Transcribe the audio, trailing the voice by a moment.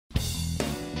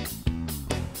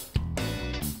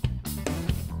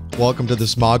Welcome to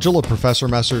this module of Professor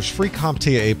Messer's free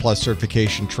CompTIA A+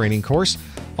 certification training course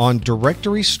on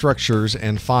directory structures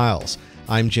and files.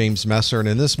 I'm James Messer, and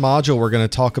in this module we're going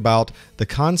to talk about the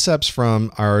concepts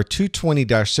from our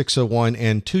 220-601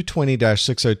 and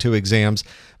 220-602 exams,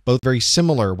 both very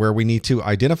similar, where we need to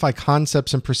identify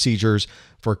concepts and procedures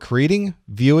for creating,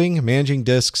 viewing, managing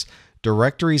disks,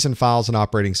 directories and files and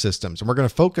operating systems. And we're going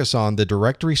to focus on the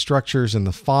directory structures and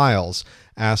the files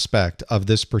aspect of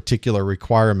this particular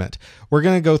requirement. We're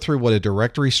going to go through what a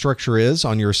directory structure is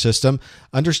on your system,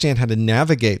 understand how to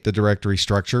navigate the directory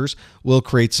structures. We'll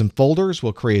create some folders,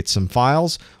 we'll create some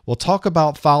files, we'll talk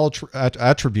about file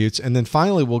attributes, and then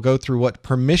finally we'll go through what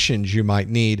permissions you might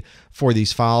need for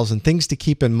these files and things to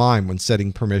keep in mind when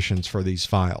setting permissions for these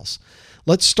files.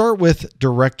 Let's start with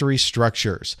directory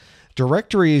structures.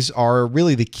 Directories are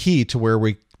really the key to where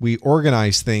we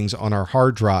organize things on our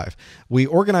hard drive. We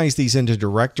organize these into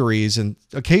directories, and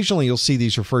occasionally you'll see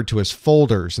these referred to as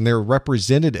folders, and they're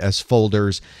represented as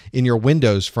folders in your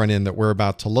Windows front end that we're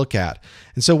about to look at.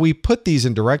 And so we put these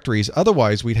in directories.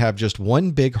 Otherwise, we'd have just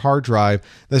one big hard drive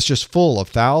that's just full of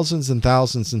thousands and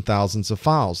thousands and thousands of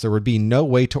files. There would be no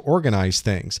way to organize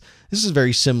things. This is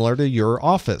very similar to your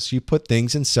office. You put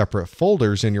things in separate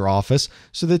folders in your office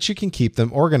so that you can keep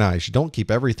them organized. You don't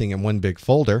keep everything in one big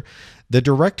folder. The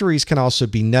directories can also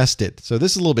be nested. So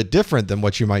this is a little bit different than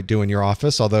what you might do in your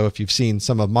office, although if you've seen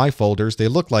some of my folders, they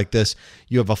look like this.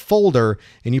 You have a folder,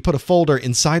 and you put a folder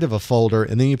inside of a folder,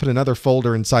 and then you put another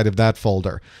folder inside of that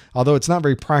folder. Although it's not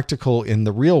very practical in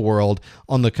the real world,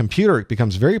 on the computer it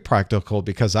becomes very practical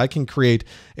because I can create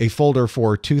a folder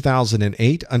for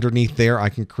 2008. Underneath there, I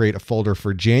can create a folder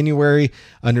for January.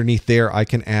 Underneath there, I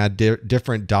can add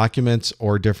different documents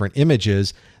or different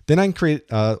images. Then I can create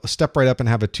step right up and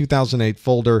have a 2008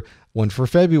 folder, one for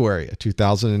February, a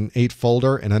 2008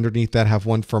 folder, and underneath that have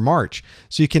one for March.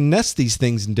 So you can nest these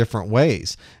things in different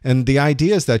ways. And the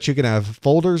idea is that you can have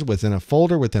folders within a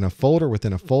folder, within a folder,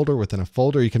 within a folder, within a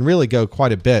folder. You can really go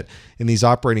quite a bit in these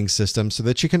operating systems so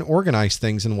that you can organize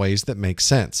things in ways that make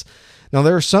sense. Now,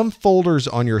 there are some folders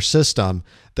on your system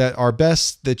that are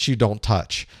best that you don't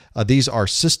touch. These are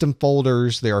system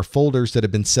folders. They are folders that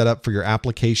have been set up for your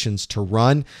applications to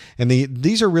run. And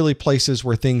these are really places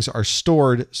where things are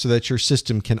stored so that your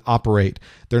system can operate.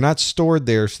 They're not stored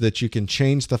there so that you can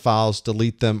change the files,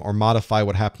 delete them, or modify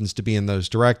what happens to be in those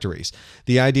directories.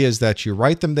 The idea is that you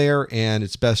write them there, and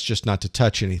it's best just not to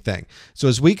touch anything. So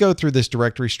as we go through this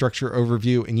directory structure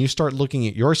overview and you start looking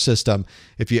at your system,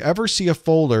 if you ever see a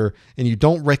folder and you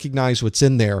don't recognize what's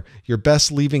in there, you're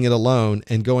best leaving it alone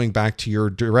and going back to your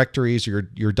directories or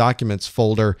your documents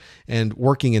folder and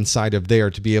working inside of there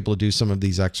to be able to do some of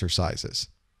these exercises.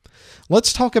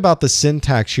 Let's talk about the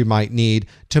syntax you might need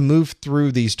to move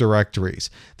through these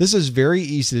directories. This is very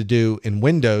easy to do in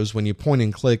Windows when you point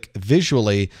and click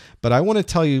visually, but I want to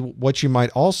tell you what you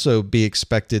might also be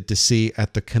expected to see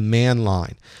at the command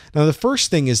line. Now, the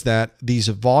first thing is that these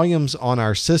volumes on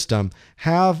our system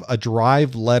have a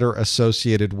drive letter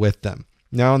associated with them.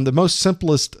 Now, in the most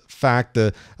simplest fact,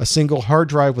 a single hard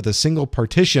drive with a single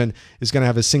partition is going to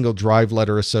have a single drive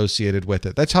letter associated with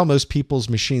it. That's how most people's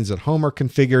machines at home are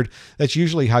configured. That's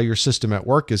usually how your system at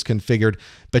work is configured.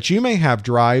 But you may have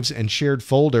drives and shared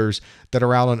folders that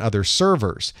are out on other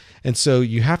servers. And so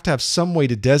you have to have some way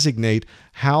to designate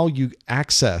how you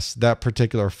access that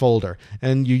particular folder.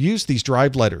 And you use these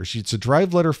drive letters. It's a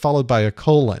drive letter followed by a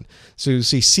colon. So you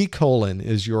see C colon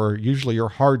is usually your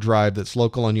hard drive that's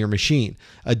local on your machine.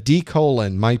 A D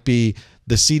colon might be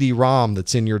the CD-ROM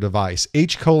that's in your device.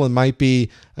 H colon might be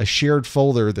a shared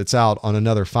folder that's out on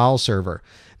another file server.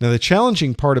 Now, the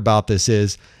challenging part about this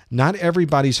is not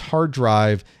everybody's hard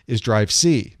drive is drive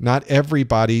C. Not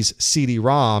everybody's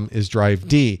CD-ROM is drive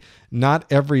D. Not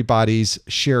everybody's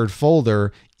shared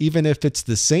folder, even if it's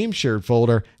the same shared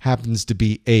folder, happens to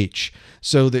be H.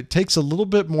 So that takes a little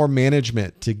bit more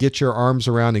management to get your arms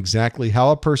around exactly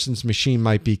how a person's machine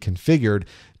might be configured,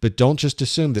 but don't just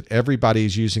assume that everybody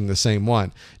is using the same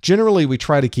one. Generally, we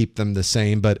try to keep them the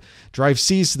same, but drive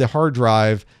C is the hard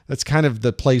drive. That's kind of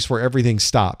the place where everything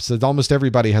stops. So almost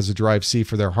everybody has a drive C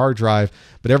for their hard drive,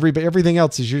 but everything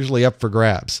else is usually up for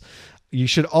grabs. You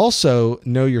should also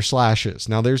know your slashes.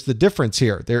 Now, there's the difference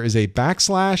here. There is a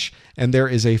backslash and there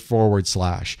is a forward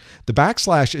slash. The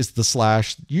backslash is the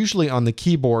slash usually on the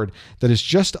keyboard that is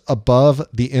just above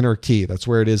the enter key. That's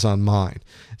where it is on mine.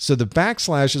 So the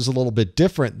backslash is a little bit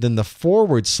different than the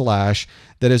forward slash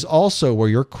that is also where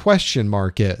your question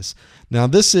mark is. Now,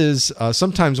 this is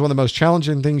sometimes one of the most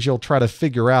challenging things you'll try to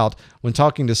figure out when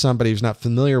talking to somebody who's not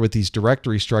familiar with these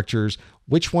directory structures.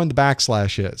 which one the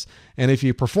backslash is. And if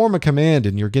you perform a command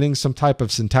and you're getting some type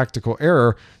of syntactical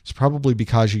error, it's probably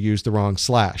because you used the wrong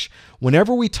slash.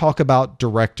 Whenever we talk about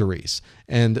directories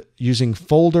and using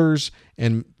folders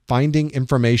and finding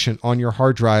information on your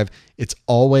hard drive, it's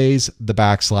always the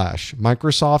backslash.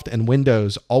 Microsoft and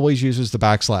Windows always uses the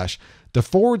backslash. The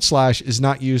forward slash is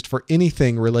not used for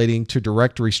anything relating to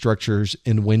directory structures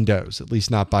in Windows, at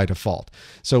least not by default.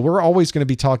 So we're always going to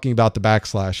be talking about the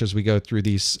backslash as we go through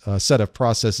these set of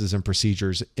processes and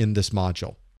procedures in this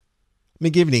module. Let me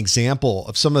give you an example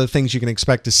of some of the things you can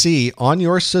expect to see on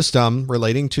your system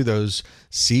relating to those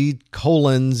C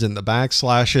colons and the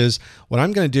backslashes. What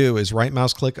I'm going to do is right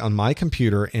mouse click on my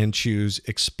computer and choose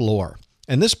Explore.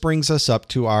 And this brings us up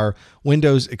to our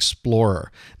Windows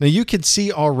Explorer. Now you can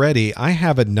see already I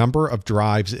have a number of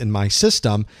drives in my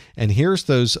system, and here's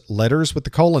those letters with the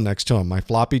colon next to them. My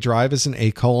floppy drive is an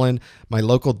A colon, my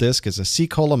local disk is a C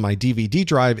colon, my DVD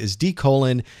drive is D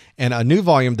colon, and a new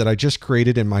volume that I just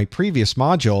created in my previous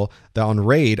module, that on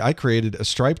RAID, I created a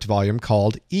striped volume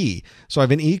called E. So I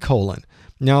have an E colon.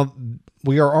 Now,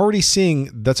 we are already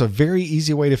seeing that's a very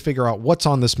easy way to figure out what's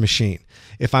on this machine.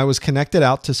 If I was connected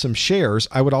out to some shares,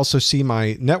 I would also see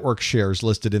my network shares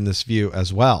listed in this view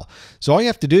as well. So all you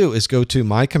have to do is go to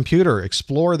My Computer,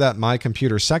 explore that My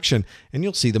Computer section, and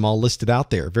you'll see them all listed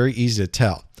out there. Very easy to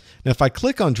tell. Now, if I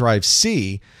click on Drive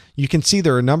C, you can see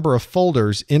there are a number of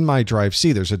folders in my Drive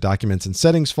C. There's a Documents and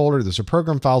Settings folder, there's a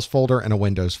Program Files folder, and a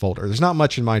Windows folder. There's not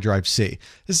much in my Drive C.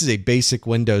 This is a basic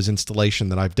Windows installation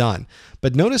that I've done.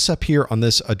 But notice up here on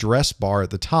this address bar at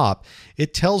the top,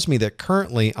 it tells me that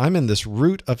currently I'm in this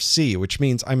root of C, which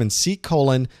means I'm in C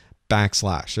colon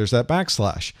backslash. There's that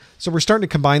backslash. So we're starting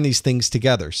to combine these things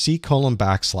together, C colon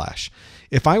backslash.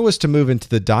 If I was to move into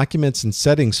the Documents and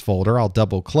Settings folder, I'll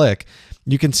double click,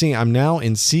 you can see I'm now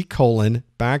in C colon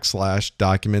backslash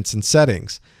Documents and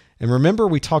Settings. And remember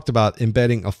we talked about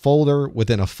embedding a folder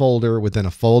within a folder within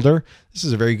a folder. This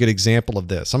is a very good example of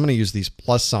this. I'm going to use these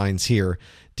plus signs here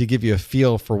to give you a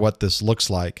feel for what this looks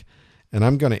like. And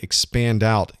I'm going to expand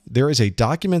out. There is a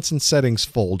Documents and Settings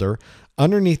folder.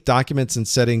 Underneath Documents and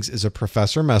Settings is a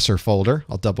Professor Messer folder.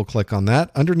 I'll double click on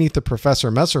that. Underneath the Professor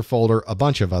Messer folder, a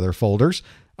bunch of other folders.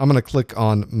 I'm going to click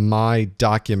on My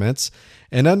Documents.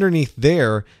 And underneath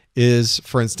there is,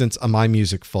 for instance, a My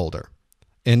Music folder.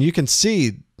 And you can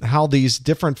see how these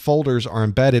different folders are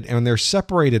embedded and they're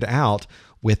separated out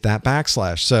with that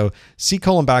backslash. So C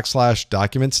colon backslash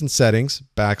Documents and Settings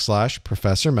backslash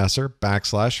Professor Messer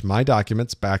backslash My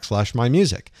Documents backslash My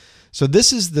Music. So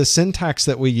this is the syntax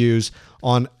that we use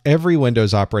on every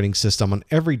Windows operating system, on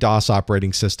every DOS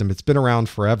operating system. It's been around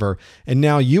forever. And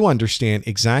now you understand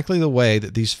exactly the way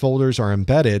that these folders are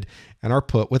embedded and are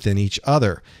put within each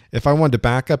other. If I wanted to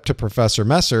back up to Professor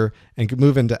Messer and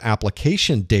move into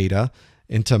application data,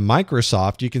 into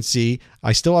Microsoft, you can see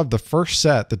I still have the first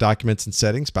set, the Documents and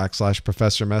Settings backslash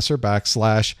Professor Messer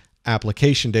backslash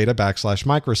application data backslash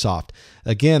Microsoft.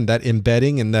 Again, that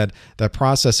embedding and that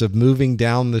process of moving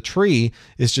down the tree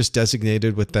is just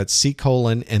designated with that C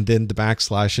colon and then the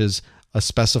backslashes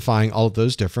specifying all of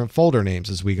those different folder names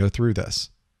as we go through this.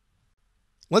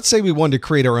 Let's say we wanted to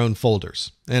create our own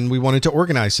folders and we wanted to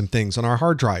organize some things on our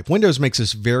hard drive. Windows makes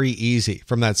this very easy.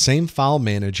 From that same file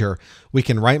manager, we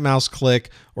can right mouse click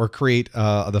or create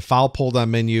the file pull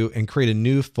down menu and create a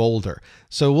new folder.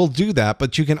 So we'll do that,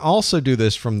 but you can also do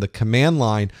this from the command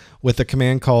line with a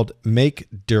command called make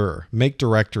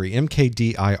directory,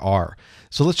 MKDIR.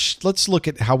 So let's look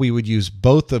at how we would use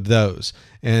both of those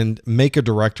and make a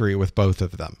directory with both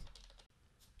of them.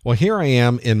 Well, here I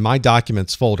am in my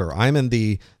Documents folder. I'm in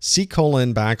the C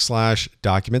colon backslash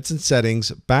Documents and Settings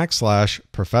backslash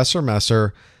Professor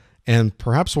Messer, and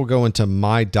perhaps we'll go into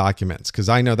My Documents because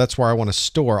I know that's where I want to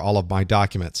store all of my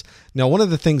documents. Now, one of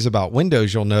the things about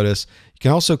Windows you'll notice, you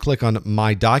can also click on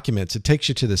My Documents. It takes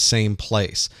you to the same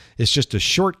place. It's just a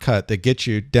shortcut that gets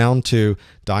you down to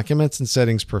Documents and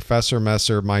Settings, Professor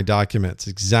Messer, My Documents,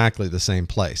 exactly the same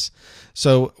place.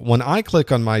 So when I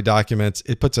click on My Documents,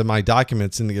 it puts My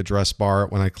Documents in the address bar.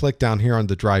 When I click down here on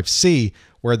the Drive C,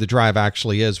 where the drive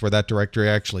actually is, where that directory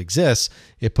actually exists,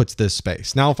 it puts this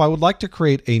space. Now, if I would like to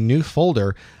create a new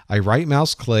folder, I right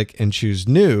mouse click and choose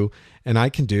New, and I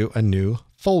can do a new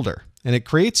folder. And it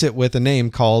creates it with a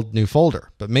name called New Folder.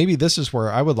 But maybe this is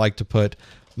where I would like to put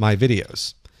my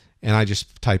videos. And I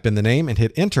just type in the name and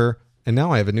hit Enter, and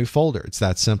now I have a new folder. It's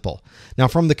that simple. Now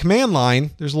from the command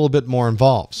line, there's a little bit more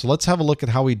involved. So let's have a look at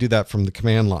how we do that from the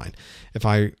command line. If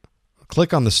I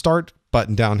click on the Start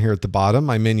button down here at the bottom,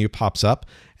 my menu pops up,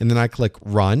 and then I click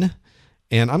Run,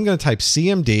 and I'm going to type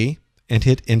CMD and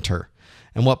hit Enter.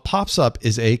 And what pops up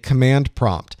is a command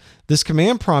prompt. This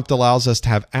command prompt allows us to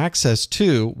have access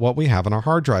to what we have on our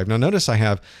hard drive. Now notice I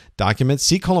have documents,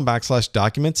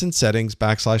 /documents and settings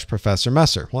 /Professor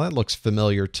Messer. Well, that looks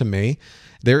familiar to me.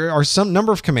 There are some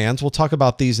number of commands, we'll talk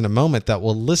about these in a moment, that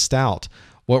will list out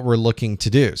what we're looking to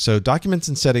do. So documents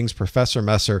and settings, Professor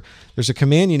Messer, there's a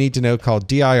command you need to know called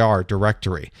dir,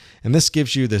 directory. And this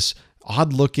gives you this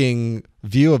odd looking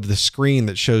view of the screen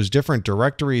that shows different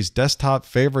directories, desktop,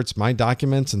 favorites, my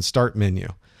documents, and start menu.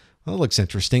 Well, that looks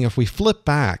interesting. If we flip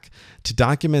back to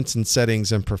documents and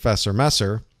settings and Professor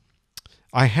Messer,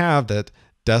 I have that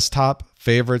desktop,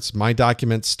 favorites, my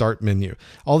documents, start menu.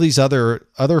 All these other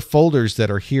folders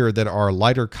that are here that are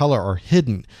lighter color are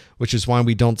hidden, which is why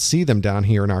we don't see them down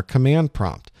here in our command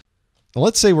prompt. Now,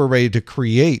 let's say we're ready to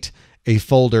create a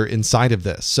folder inside of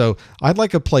this. So I'd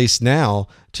like a place now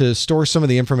to store some of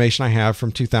the information I have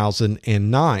from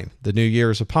 2009. The new year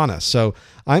is upon us. So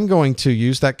I'm going to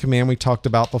use that command we talked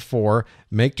about before,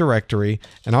 make directory,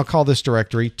 and I'll call this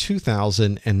directory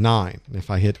 2009. And if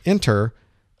I hit enter,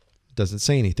 it doesn't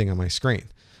say anything on my screen.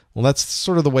 Well, that's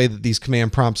sort of the way that these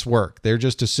command prompts work. They're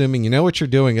just assuming you know what you're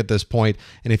doing at this point,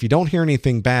 and if you don't hear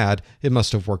anything bad, it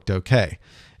must have worked okay.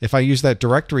 If I use that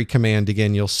directory command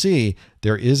again, you'll see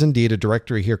there is indeed a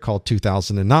directory here called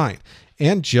 2009.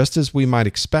 And just as we might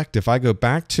expect, if I go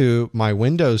back to my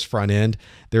Windows front end,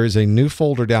 there is a new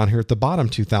folder down here at the bottom,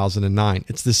 2009.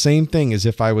 It's the same thing as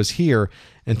if I was here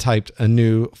and typed a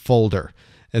new folder.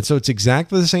 And so it's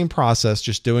exactly the same process,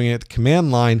 just doing it at the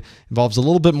command line involves a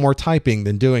little bit more typing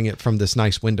than doing it from this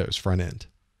nice Windows front end.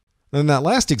 And in that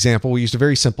last example, we used a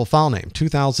very simple file name,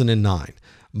 2009,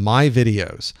 my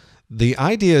videos. The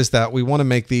idea is that we want to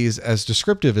make these as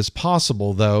descriptive as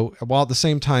possible, though, while at the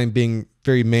same time being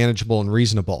very manageable and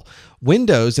reasonable.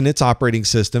 Windows and its operating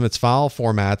system, its file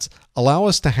formats, allow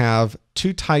us to have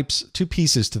two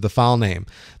pieces to the file name.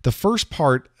 The first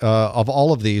part of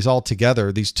all of these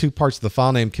altogether, these two parts of the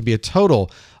file name, can be a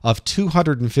total of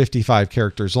 255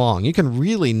 characters long. You can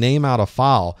really name out a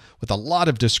file with a lot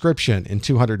of description in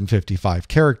 255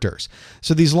 characters.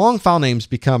 So these long file names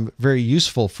become very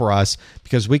useful for us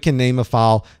because we can name a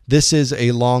file, this is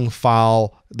a long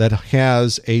file that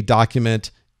has a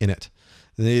document in it.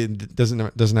 It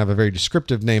doesn't have a very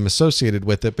descriptive name associated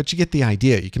with it, but you get the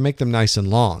idea. You can make them nice and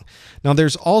long. Now,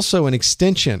 there's also an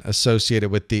extension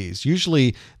associated with these.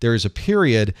 Usually, there is a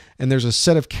period, and there's a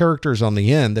set of characters on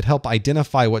the end that help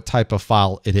identify what type of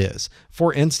file it is.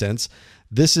 For instance,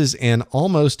 this is an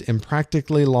almost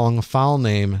impractically long file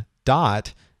name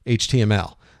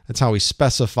 .html. That's how we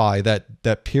specify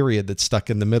that period that's stuck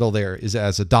in the middle there is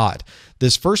as a dot.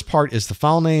 This first part is the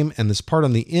file name, and this part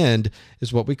on the end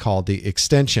is what we call the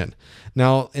extension.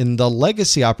 Now, in the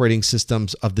legacy operating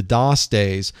systems of the DOS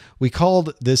days, we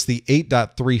called this the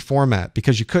 8.3 format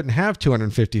because you couldn't have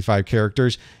 255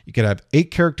 characters. You could have 8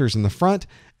 characters in the front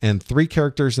and 3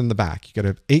 characters in the back. You could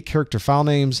have 8 character file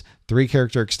names, 3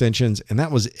 character extensions, and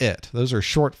that was it. Those are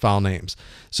short file names.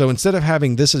 So instead of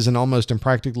having this as an almost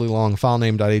impractically long file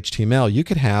name.html, you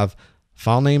could have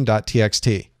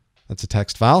filename.txt. That's a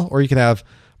text file, or you could have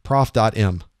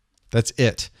prof.m. That's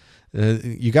it.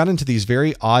 You got into these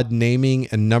very odd naming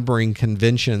and numbering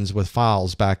conventions with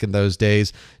files back in those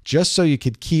days, just so you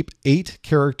could keep 8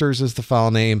 characters as the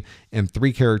file name and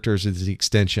 3 characters as the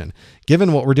extension.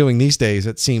 Given what we're doing these days,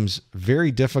 it seems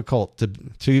very difficult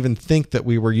to even think that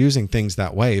we were using things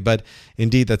that way, but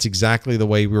indeed that's exactly the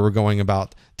way we were going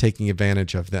about taking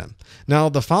advantage of them. Now,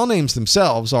 the file names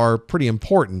themselves are pretty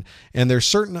important, and there's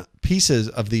certain pieces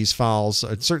of these files,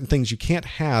 certain things you can't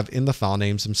have in the file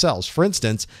names themselves. For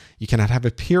instance, you cannot have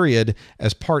a period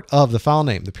as part of the file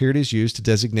name. The period is used to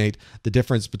designate the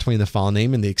difference between the file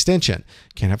name and the extension.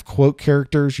 You can't have quote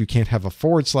characters. You can't have a //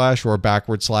 or a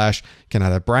 // You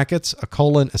cannot have brackets, a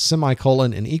colon, a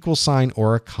semicolon, an equal sign,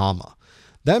 or a comma.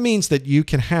 That means that you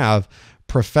can have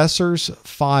professor's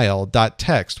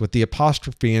file.txt with the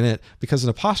apostrophe in it because an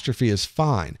apostrophe is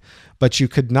fine, but you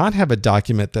could not have a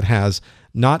document that has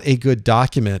not a good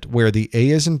document where the A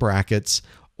is in brackets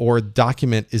or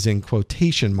document is in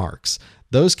quotation marks.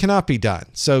 Those cannot be done.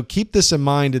 So keep this in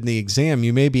mind in the exam.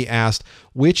 You may be asked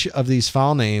which of these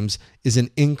file names is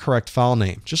an incorrect file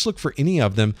name. Just look for any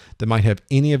of them that might have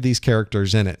any of these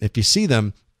characters in it. If you see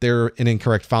them, they're an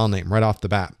incorrect file name right off the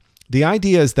bat. The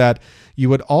idea is that you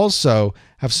would also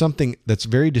have something that's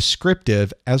very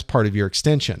descriptive as part of your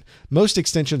extension. Most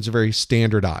extensions are very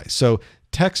standardized. So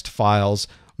text files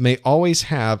may always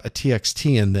have a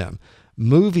txt in them.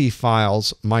 Movie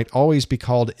files might always be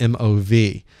called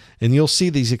MOV. And you'll see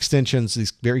these extensions,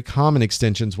 these very common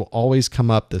extensions, will always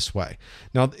come up this way.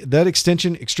 Now, that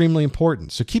extension, extremely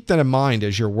important. So keep that in mind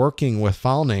as you're working with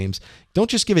file names. Don't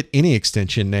just give it any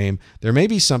extension name. There may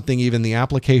be something even the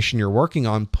application you're working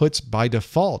on puts by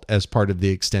default as part of the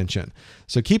extension.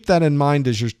 So keep that in mind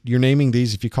as you're naming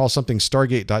these. If you call something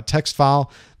stargate.txt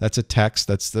file, that's a text.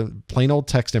 That's the plain old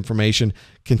text information.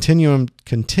 Continuum.mov,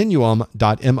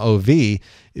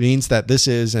 it means that this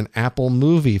is an Apple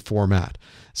movie format.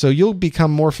 So you'll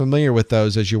become more familiar with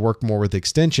those as you work more with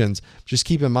extensions. Just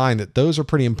keep in mind that those are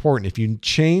pretty important. If you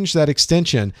change that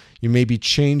extension, you may be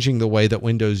changing the way that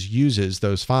Windows uses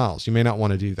those files. You may not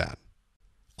want to do that.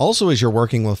 Also, as you're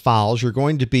working with files, you're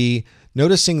going to be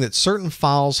noticing that certain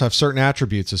files have certain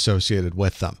attributes associated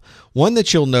with them. One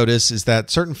that you'll notice is that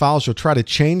certain files, you'll try to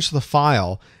change the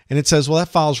file and it says, well, that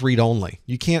file's read-only.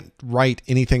 You can't write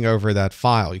anything over that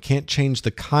file. You can't change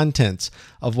the contents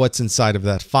of what's inside of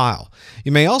that file.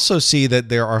 You may also see that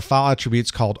there are file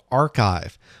attributes called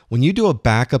archive. When you do a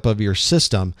backup of your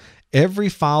system, every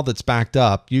file that's backed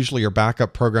up, usually your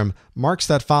backup program marks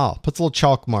that file, puts a little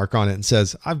chalk mark on it and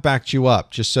says, I've backed you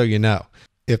up, just so you know.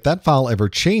 If that file ever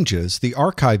changes, the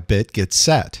archive bit gets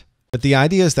set. But the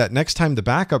idea is that next time the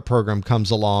backup program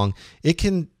comes along, it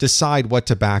can decide what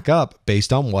to back up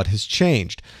based on what has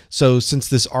changed. So since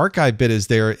this archive bit is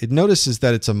there, it notices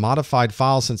that it's a modified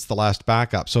file since the last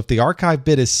backup. So if the archive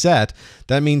bit is set,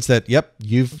 that means that, yep,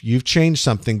 you've changed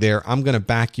something there. I'm going to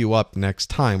back you up next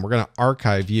time. We're going to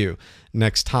archive you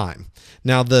next time.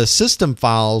 Now, the system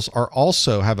files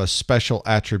also have a special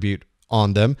attribute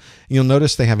on them. You'll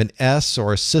notice they have an S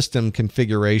or a system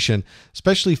configuration,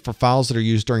 especially for files that are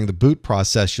used during the boot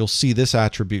process. You'll see this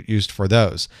attribute used for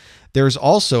those. There's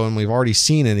also, and we've already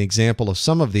seen an example of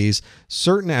some of these,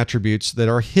 certain attributes that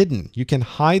are hidden. You can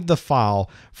hide the file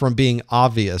from being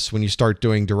obvious when you start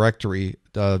doing directory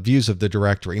views of the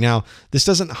directory. Now, this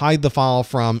doesn't hide the file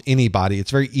from anybody.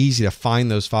 It's very easy to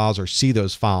find those files or see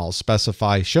those files.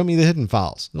 Specify, show me the hidden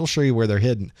files. It'll show you where they're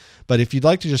hidden. But if you'd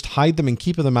like to just hide them and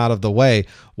keep them out of the way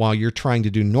while you're trying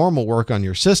to do normal work on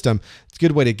your system, it's a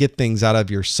good way to get things out of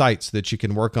your site so that you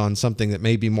can work on something that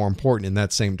may be more important in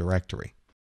that same directory.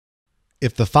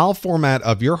 If the file format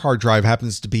of your hard drive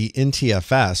happens to be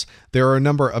NTFS, there are a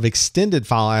number of extended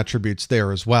file attributes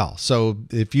there as well. So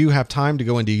if you have time to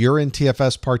go into your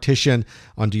NTFS partition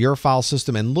onto your file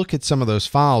system and look at some of those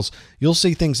files, you'll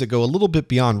see things that go a little bit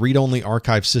beyond read-only,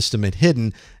 archive, system, and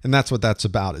hidden, and that's what that's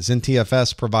about. Is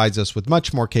NTFS provides us with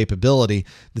much more capability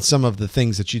than some of the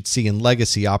things that you'd see in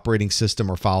legacy operating system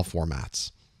or file formats.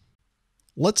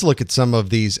 Let's look at some of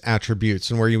these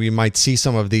attributes and where we might see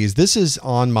some of these. This is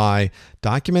on my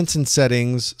documents and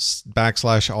settings /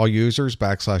 all users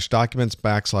 / documents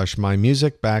 / my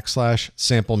music /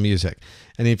 sample music.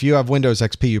 And if you have Windows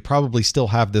XP, you probably still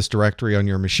have this directory on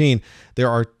your machine. There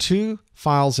are two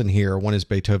files in here. One is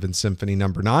Beethoven Symphony No.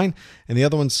 9, and the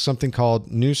other one's something called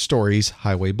News Stories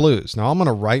Highway Blues. Now I'm going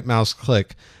to right mouse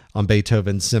click on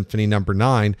Beethoven Symphony No.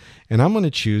 9, and I'm going to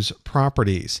choose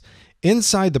Properties.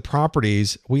 Inside the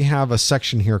properties, we have a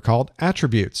section here called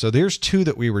attributes. So there's two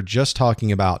that we were just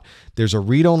talking about. There's a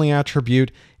read-only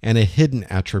attribute and a hidden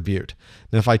attribute.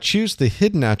 Now, if I choose the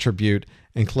hidden attribute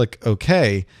and click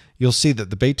OK, you'll see that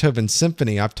the Beethoven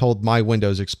Symphony, I've told my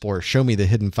Windows Explorer, show me the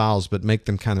hidden files, but make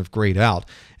them kind of grayed out.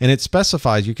 And it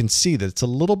specifies, you can see that it's a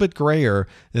little bit grayer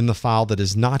than the file that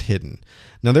is not hidden.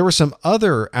 Now, there were some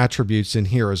other attributes in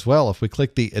here as well. If we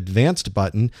click the Advanced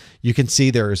button, you can see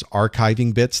there's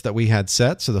archiving bits that we had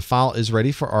set, so the file is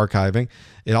ready for archiving.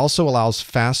 It also allows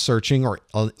fast searching, or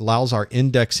allows our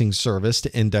indexing service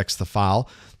to index the file.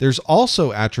 There's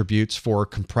also attributes for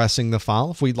compressing the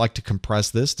file if we'd like to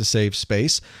compress this to save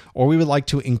space, or we would like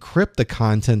to encrypt the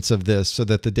contents of this so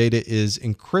that the data is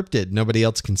encrypted. Nobody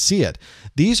else can see it.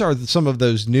 These are some of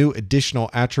those new additional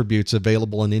attributes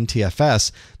available in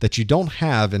NTFS that you don't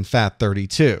have in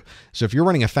FAT32. So if you're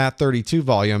running a FAT32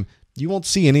 volume, you won't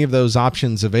see any of those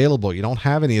options available. You don't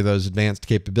have any of those advanced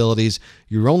capabilities.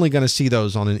 You're only going to see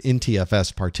those on an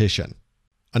NTFS partition.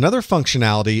 Another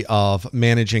functionality of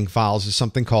managing files is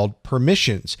something called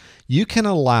permissions. You can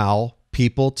allow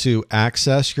people to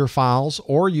access your files,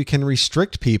 or you can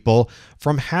restrict people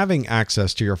from having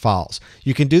access to your files.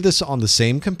 You can do this on the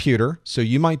same computer, so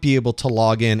you might be able to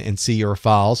log in and see your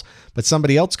files, but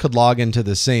somebody else could log into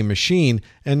the same machine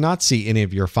and not see any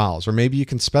of your files, or maybe you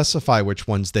can specify which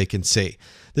ones they can see.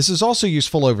 This is also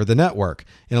useful over the network.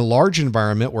 In a large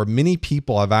environment where many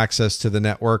people have access to the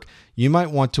network, you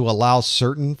might want to allow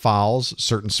certain files,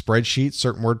 certain spreadsheets,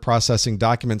 certain word processing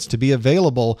documents to be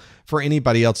available for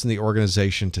anybody else in the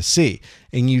organization to see.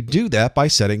 And you do that by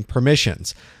setting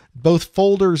permissions. both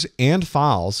folders and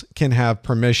files can have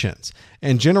permissions.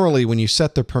 And generally, when you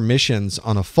set the permissions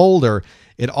on a folder,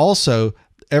 it also,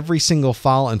 every single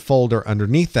file and folder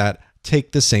underneath that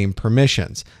take the same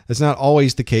permissions. That's not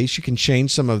always the case. You can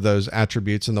change some of those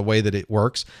attributes in the way that it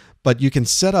works, but you can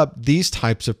set up these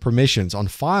types of permissions. On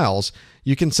files,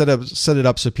 you can set it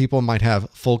up so people might have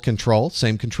full control,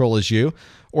 same control as you,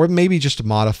 or maybe just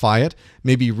modify it,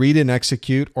 maybe read and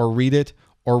execute, or read it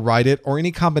or write it, or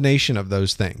any combination of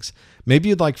those things. Maybe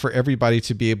you'd like for everybody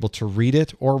to be able to read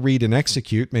it or read and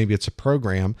execute, maybe it's a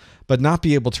program, but not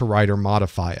be able to write or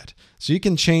modify it. So you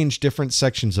can change different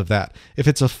sections of that. If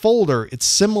it's a folder, it's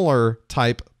similar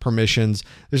type permissions.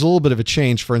 There's a little bit of a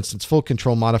change. For instance, full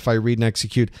control, modify, read and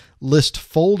execute. List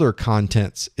folder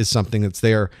contents is something that's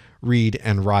there, read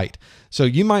and write. So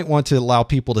you might want to allow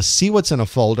people to see what's in a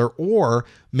folder, or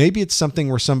maybe it's something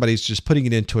where somebody's just putting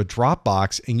it into a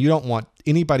Dropbox and you don't want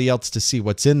anybody else to see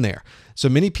what's in there. So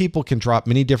many people can drop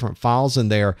many different files in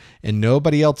there and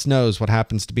nobody else knows what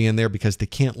happens to be in there because they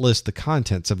can't list the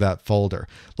contents of that folder.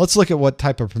 Let's look at what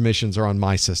type of permissions are on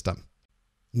my system.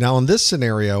 Now in this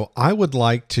scenario, I would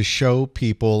like to show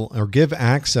people or give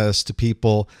access to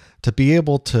people to be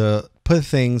able to put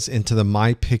things into the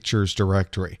My Pictures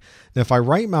directory. Now, if I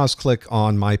right mouse click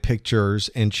on My Pictures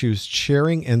and choose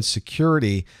Sharing and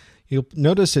Security, you'll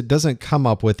notice it doesn't come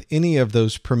up with any of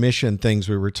those permission things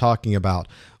we were talking about.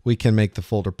 We can make the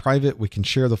folder private. We can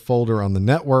share the folder on the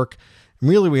network. And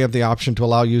really, we have the option to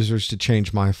allow users to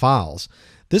change my files.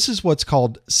 This is what's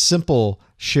called simple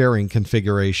sharing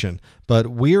configuration, but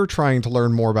we're trying to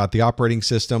learn more about the operating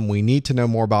system. We need to know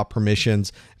more about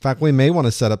permissions. In fact, we may want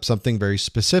to set up something very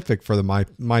specific for the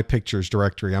My Pictures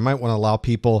directory. I might want to allow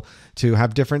people to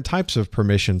have different types of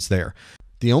permissions there.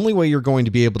 The only way you're going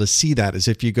to be able to see that is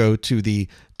if you go to the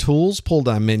Tools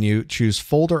pull-down menu, choose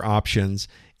Folder Options.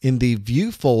 In the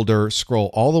View folder,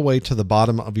 scroll all the way to the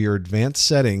bottom of your Advanced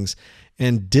Settings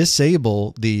and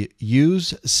disable the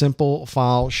Use Simple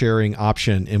File Sharing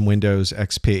option in Windows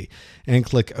XP and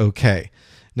click OK.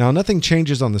 Now nothing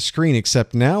changes on the screen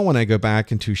except now when I go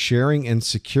back into Sharing and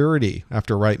Security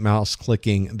after right mouse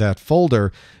clicking that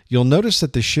folder, you'll notice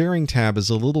that the Sharing tab is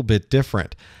a little bit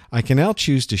different. I can now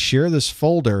choose to share this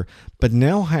folder, but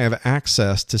now I have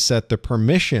access to set the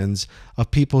permissions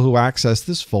of people who access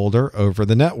this folder over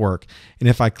the network. And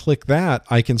if I click that,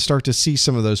 I can start to see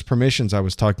some of those permissions I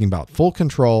was talking about: full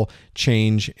control,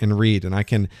 change, and read. And I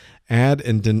can add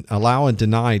and allow and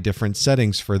deny different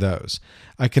settings for those.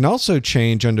 I can also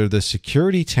change under the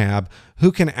Security tab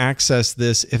who can access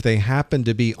this if they happen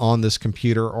to be on this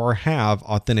computer or have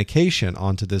authentication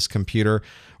onto this computer,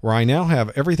 where I now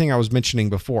have everything I was mentioning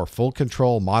before: full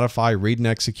control, modify, read and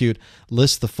execute,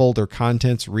 list the folder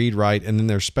contents, read, write, and then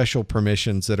there's special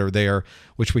permissions that are there,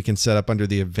 which we can set up under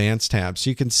the Advanced tab.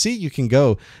 So you can see you can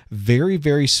go very,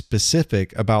 very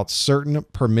specific about certain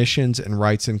permissions and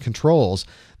rights and controls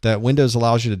that Windows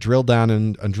allows you to drill down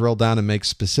and make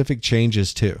specific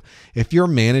changes to. If you're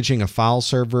managing a file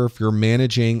server, if you're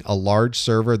managing a large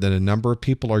server that a number of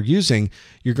people are using,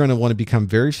 you're going to want to become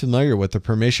very familiar with the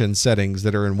permission settings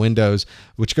that are in Windows,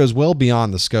 which goes well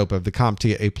beyond the scope of the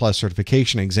CompTIA A+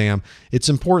 certification exam. It's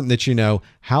important that you know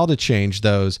how to change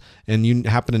those and you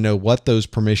happen to know what those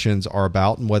permissions are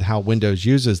about and how Windows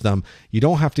uses them. You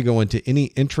don't have to go into any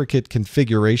intricate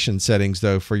configuration settings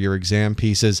though for your exam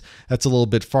pieces. That's a little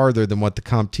bit farther than what the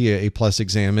CompTIA A+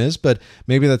 exam is, but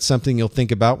maybe that's something you'll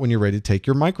think about when you're ready to take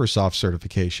your Microsoft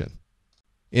certification.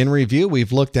 In review,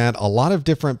 we've looked at a lot of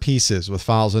different pieces with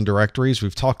files and directories.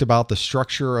 We've talked about the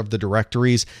structure of the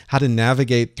directories, how to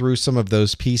navigate through some of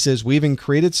those pieces. We even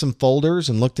created some folders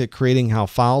and looked at creating how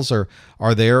files are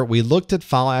there. We looked at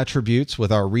file attributes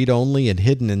with our read-only and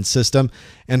hidden in system.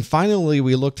 And finally,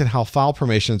 we looked at how file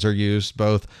permissions are used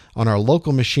both on our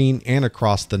local machine and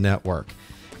across the network.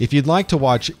 If you'd like to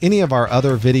watch any of our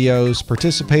other videos,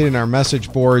 participate in our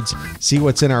message boards, see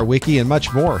what's in our wiki, and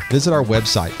much more, visit our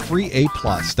website,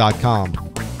 freeaplus.com.